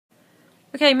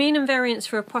Okay, mean and variance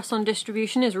for a Poisson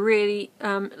distribution is really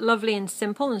lovely and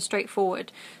simple and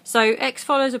straightforward. So x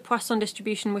follows a Poisson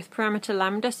distribution with parameter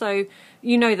lambda, so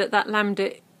you know that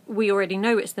lambda, we already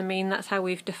know it's the mean, that's how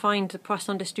we've defined the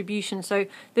Poisson distribution. So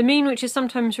the mean, which is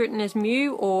sometimes written as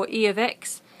mu or e of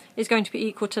x, is going to be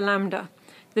equal to lambda.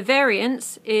 The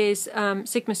variance is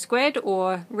sigma squared,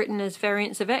 or written as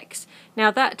variance of x.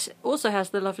 Now that also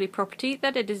has the lovely property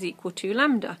that it is equal to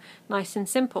lambda. Nice and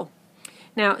simple.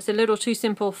 Now it's a little too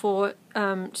simple for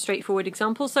straightforward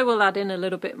examples, so we'll add in a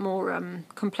little bit more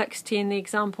complexity in the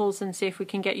examples and see if we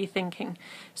can get you thinking.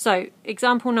 So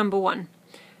example number 1.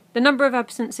 The number of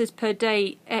absences per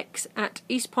day x at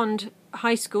East Pond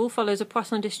High School follows a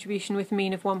Poisson distribution with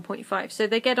mean of 1.5. So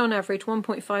they get on average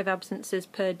 1.5 absences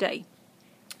per day.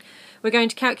 We're going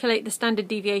to calculate the standard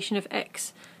deviation of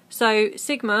x. So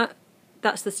sigma,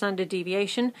 that's the standard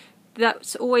deviation.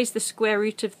 That's always the square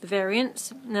root of the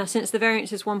variance. Now since the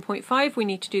variance is 1.5, we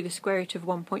need to do the square root of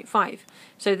 1.5.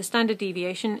 So the standard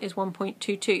deviation is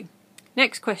 1.22.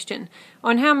 Next question.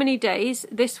 On how many days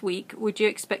this week would you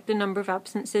expect the number of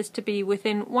absences to be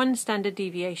within one standard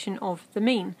deviation of the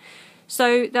mean?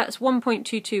 So that's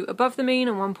 1.22 above the mean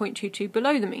and 1.22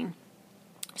 below the mean.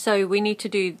 So we need to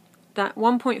do that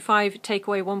 1.5 take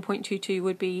away 1.22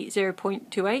 would be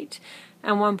 0.28,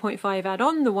 and 1.5 add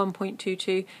on the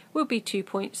 1.22 will be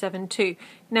 2.72.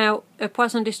 Now a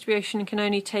Poisson distribution can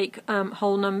only take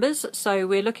whole numbers, so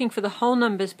we're looking for the whole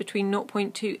numbers between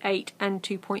 0.28 and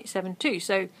 2.72.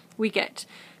 So we get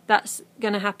that's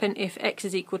going to happen if x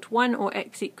is equal to 1 or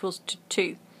x equals to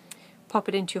 2. Pop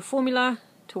it into your formula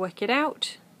to work it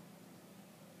out,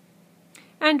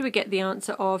 and we get the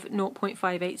answer of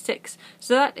 0.586.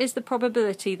 So that is the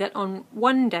probability that on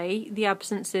one day the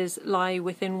absences lie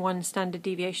within one standard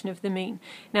deviation of the mean.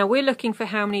 Now we're looking for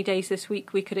how many days this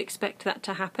week we could expect that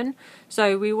to happen.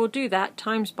 So we will do that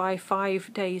times by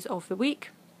 5 days of the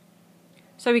week.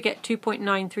 So we get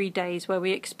 2.93 days where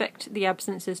we expect the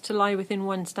absences to lie within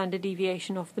one standard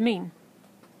deviation of the mean.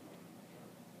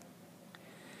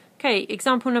 Okay,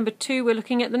 example number 2, we're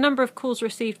looking at the number of calls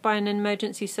received by an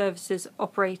emergency services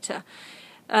operator.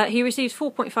 He receives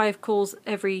 4.5 calls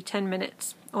every 10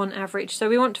 minutes on average. So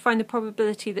we want to find the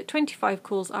probability that 25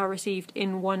 calls are received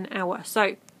in 1 hour.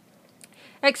 So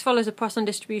x follows a Poisson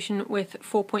distribution with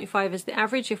 4.5 as the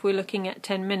average if we're looking at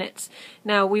 10 minutes.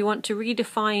 Now we want to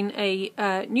redefine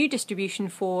a new distribution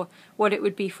for what it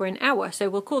would be for an hour. So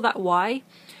we'll call that y,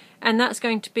 and that's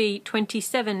going to be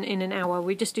 27 in an hour.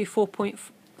 We just do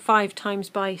 4.5 times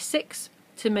by 6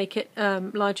 to make it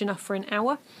large enough for an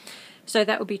hour. So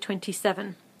that would be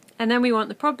 27. And then we want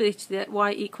the probability that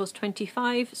y equals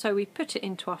 25, so we put it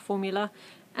into our formula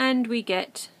and we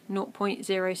get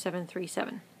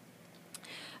 0.0737.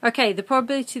 Okay, the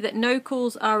probability that no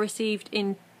calls are received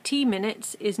in t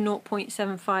minutes is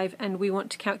 0.75, and we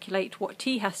want to calculate what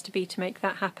t has to be to make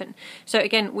that happen. So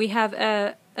again, we have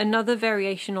another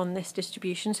variation on this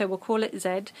distribution, so we'll call it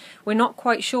z. We're not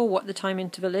quite sure what the time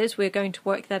interval is, we're going to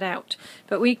work that out.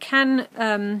 But we can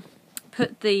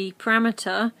put the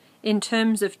parameter in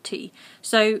terms of t.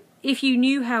 So if you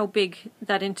knew how big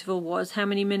that interval was, how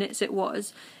many minutes it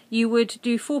was, you would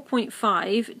do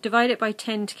 4.5, divide it by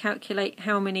 10 to calculate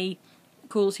how many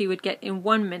calls he would get in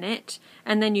 1 minute,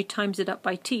 and then you times it up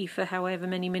by t for however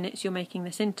many minutes you're making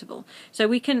this interval. So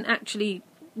we can actually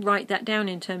write that down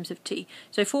in terms of t.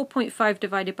 So 4.5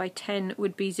 divided by 10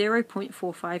 would be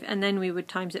 0.45, and then we would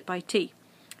times it by t.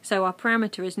 So our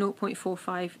parameter is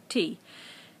 0.45 t.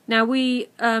 Now we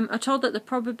are told that the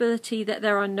probability that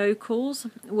there are no calls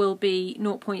will be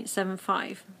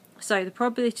 0.75. So the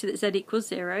probability that z equals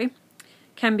 0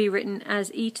 can be written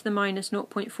as e to the minus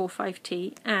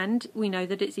 0.45t, and we know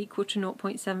that it's equal to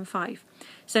 0.75.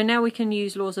 So now we can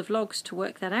use laws of logs to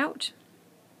work that out,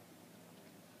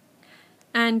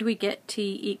 and we get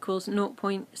t equals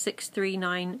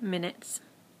 0.639 minutes.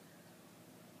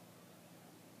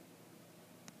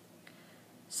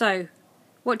 So,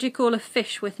 what do you call a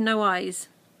fish with no eyes?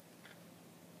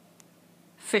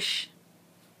 Fish.